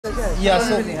Yeah,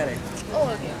 so Oh,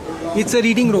 okay. it's a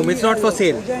reading room. It's not for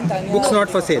sale. Books not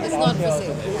for sale. It's not for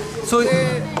sale. So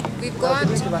We've got a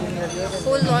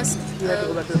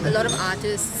lot of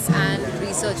artists and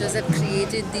researchers have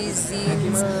created these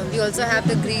zines. We also have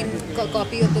the green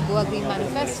copy of the Goa Green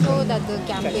Manifesto that the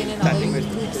campaign and other youth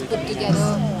groups put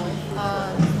together.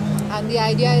 And the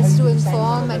idea is to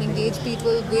inform and engage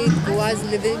people with Goa's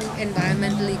living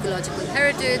environmental ecological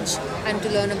heritage and to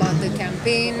learn about the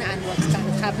campaign and what's kind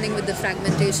of happening with the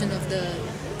fragmentation of the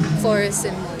forests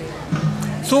in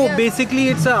Noronha. So basically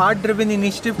it's an art-driven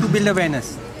initiative to build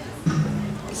awareness.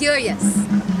 Here, yes.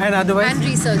 And otherwise? And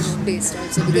research-based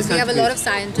also, because we have a lot of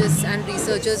scientists and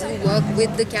researchers who work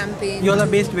with the campaign. You all are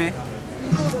based where?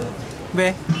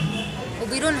 Where?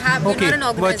 We don't have, we're not an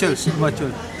organization.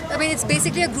 Virtual. I mean, it's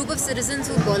basically a group of citizens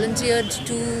who volunteered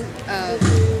to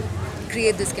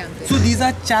create this campaign. So these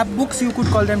are chapbooks, you could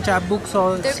call them chapbooks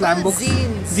or They're slam called books?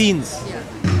 Zines. Yeah.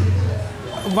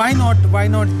 Yeah. Why not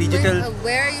digital?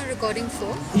 Where are you recording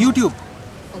for? YouTube.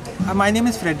 Okay. My name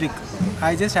is Frederick.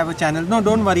 I just have a channel. No,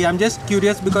 don't worry. I'm just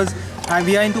curious because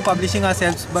we are into publishing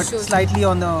ourselves, but Sure. slightly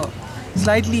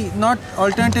not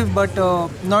alternative, but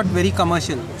not very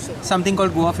commercial. Sure. Something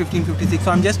called Goa 1556.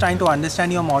 So I'm just trying to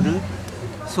understand your model.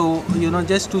 So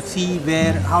just to see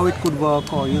how it could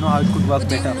work, or how it could work Do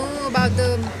better. you know about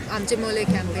the Amche Mole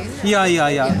campaign?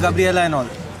 Yeah. Gabriela and all.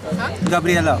 Huh?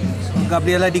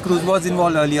 Gabriela De Cruz was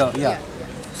involved earlier. Yeah.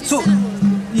 So,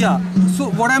 yeah. So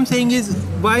what I'm saying is,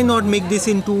 why not make this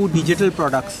into digital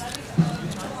products,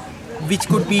 which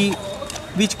could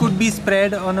be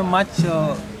spread on a much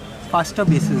faster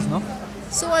basis, no?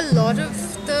 So a lot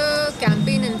of the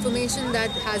campaign information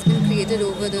that has been created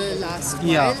over the last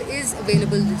while is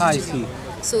available digitally. I see.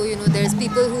 So there's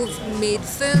people who've made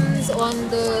films on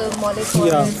the Mole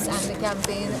forests and the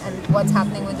campaign and what's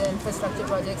happening with the infrastructure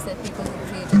projects. There are people who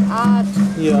created art.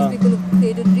 There's people who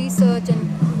created research, and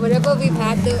wherever we've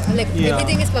had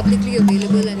everything is publicly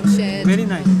available and shared. Very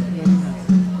nice.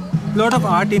 Lot of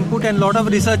art input and lot of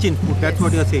research input. That's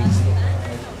what you're saying.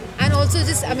 And also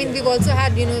we've also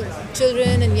had,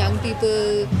 children and young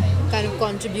people kind of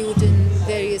contribute in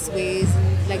various ways.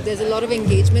 Like there's a lot of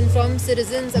engagement from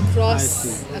citizens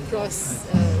across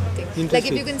things. Like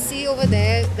if you can see over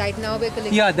there, right now we're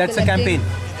collecting that's a campaign.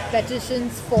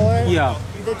 Petitions for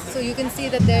so you can see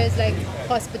that there's like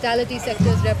hospitality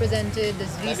sectors represented,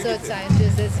 there's research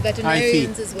scientists, there's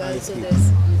veterinarians as well. So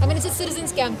it's a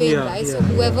citizens campaign, right? So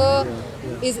whoever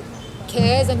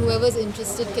cares and whoever's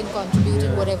interested can contribute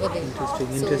in whatever they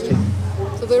Interesting.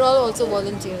 So we're all also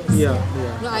volunteers.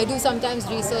 I do sometimes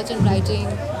research and writing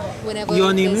whenever.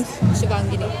 Your name is?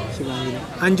 Shivangini.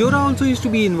 Anjora also used to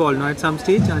be involved, no? At some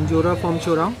stage, Anjora from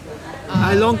Chorao?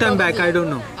 A long time back, I don't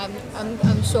know.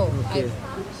 I'm sure. Okay.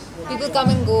 People come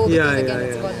and go because again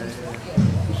it's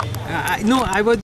volunteer. No, I was